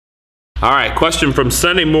All right, question from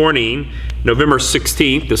Sunday morning, November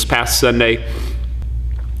 16th, this past Sunday,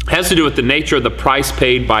 has to do with the nature of the price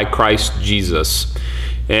paid by Christ Jesus.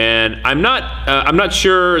 And I'm not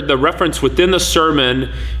sure the reference within the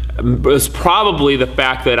sermon was probably the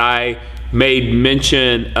fact that I made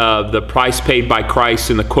mention of the price paid by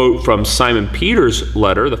Christ in the quote from Simon Peter's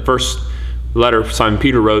letter, the first letter Simon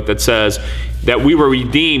Peter wrote, that says that we were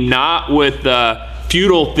redeemed not with the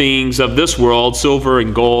futile things of this world, silver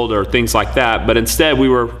and gold or things like that, but instead we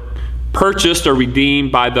were purchased or redeemed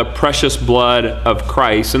by the precious blood of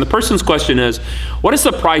Christ. And the person's question is, what is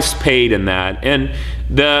the price paid in that? And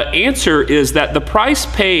the answer is that the price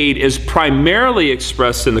paid is primarily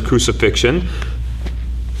expressed in the crucifixion.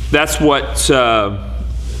 That's what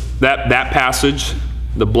that passage,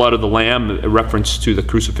 the blood of the Lamb, a reference to the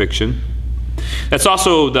crucifixion. That's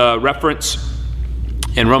also the reference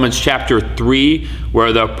in Romans chapter 3,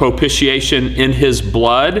 where the propitiation in his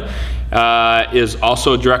blood is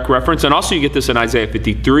also a direct reference. And also you get this in Isaiah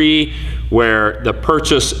 53, where the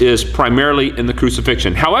purchase is primarily in the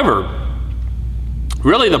crucifixion. However,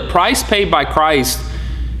 really the price paid by Christ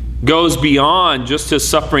goes beyond just his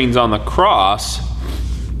sufferings on the cross,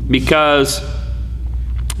 because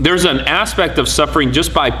there's an aspect of suffering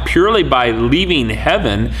just purely by leaving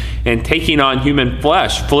heaven and taking on human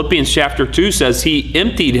flesh. Philippians chapter 2 says he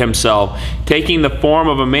emptied himself, taking the form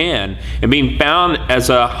of a man, and being found as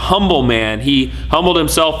a humble man, he humbled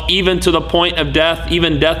himself even to the point of death,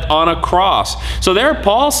 even death on a cross. So there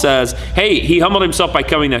Paul says, hey, he humbled himself by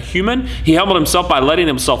becoming a human. He humbled himself by letting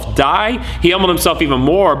himself die. He humbled himself even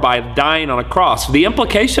more by dying on a cross. The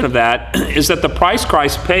implication of that is that the price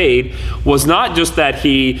Christ paid was not just that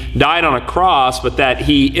he died on a cross, but that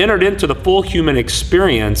he entered into the full human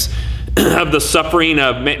experience of the suffering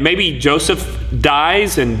of, maybe Joseph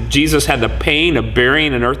dies and Jesus had the pain of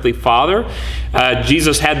burying an earthly father.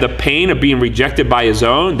 Jesus had the pain of being rejected by his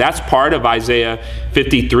own. That's part of Isaiah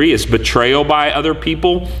 53, is betrayal by other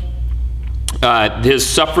people. His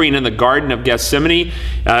suffering in the Garden of Gethsemane,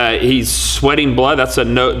 he's sweating blood. That's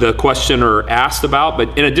the questioner asked about.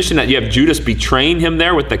 But in addition to that, you have Judas betraying him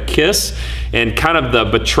there with the kiss, and kind of the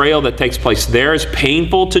betrayal that takes place there is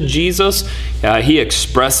painful to Jesus. He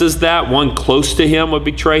expresses that. One close to him would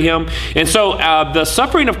betray him. And so the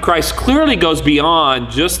suffering of Christ clearly goes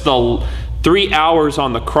beyond just the 3 hours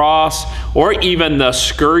on the cross, or even the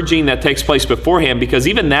scourging that takes place beforehand, because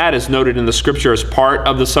even that is noted in the scripture as part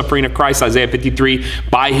of the suffering of Christ. Isaiah 53,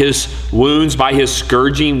 by his wounds, by his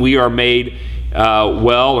scourging, we are made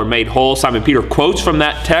well, or made whole. Simon Peter quotes from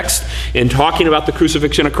that text in talking about the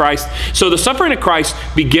crucifixion of Christ. So the suffering of Christ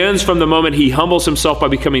begins from the moment he humbles himself by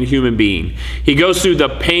becoming a human being. He goes through the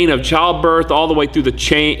pain of childbirth, all the way through the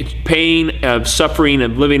pain of suffering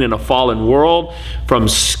and living in a fallen world, from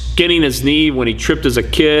skinning his knee when he tripped as a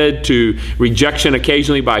kid, to rejection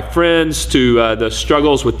occasionally by friends, to the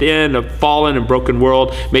struggles within a fallen and broken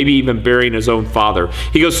world, maybe even burying his own father.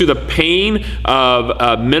 He goes through the pain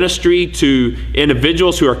of ministry to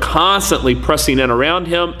individuals who are constantly pressing in around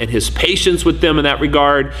him, and his patience with them in that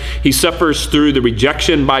regard. He suffers through the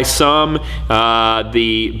rejection by some,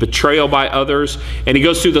 the betrayal by others, and he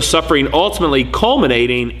goes through the suffering ultimately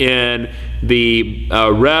culminating in the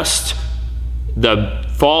arrest, the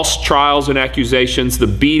false trials and accusations, the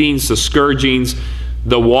beatings, the scourgings,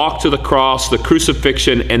 the walk to the cross, the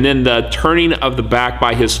crucifixion, and then the turning of the back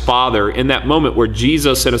by his Father, in that moment where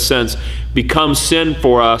Jesus, in a sense, becomes sin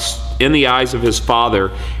for us in the eyes of his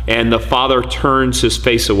Father, and the Father turns his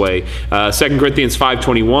face away. 2 Corinthians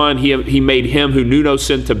 5:21, he made him who knew no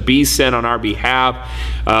sin to be sin on our behalf.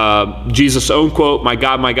 Jesus' own quote, my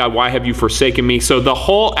God, why have you forsaken me? So the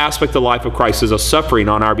whole aspect of the life of Christ is a suffering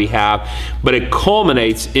on our behalf, but it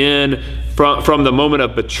culminates from the moment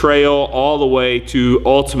of betrayal all the way to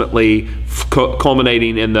ultimately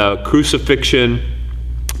culminating in the crucifixion,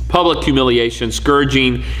 public humiliation,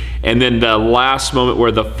 scourging, and then the last moment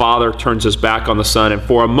where the Father turns his back on the Son. And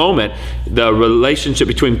for a moment, the relationship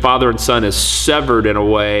between Father and Son is severed in a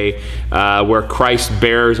way where Christ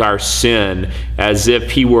bears our sin as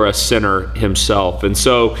if he were a sinner himself. And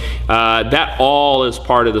so that all is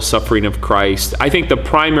part of the suffering of Christ. I think the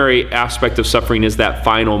primary aspect of suffering is that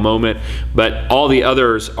final moment, but all the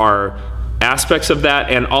others are aspects of that,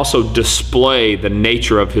 and also display the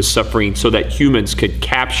nature of his suffering so that humans could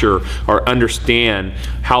capture or understand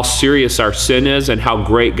how serious our sin is and how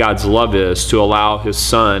great God's love is to allow his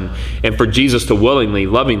Son, and for Jesus to willingly,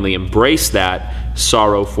 lovingly embrace that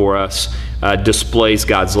sorrow for us displays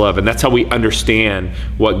God's love. And that's how we understand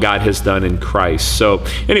what God has done in Christ. So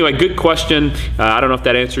anyway, good question. I don't know if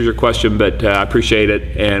that answers your question, but I appreciate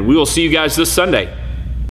it. And we will see you guys this Sunday.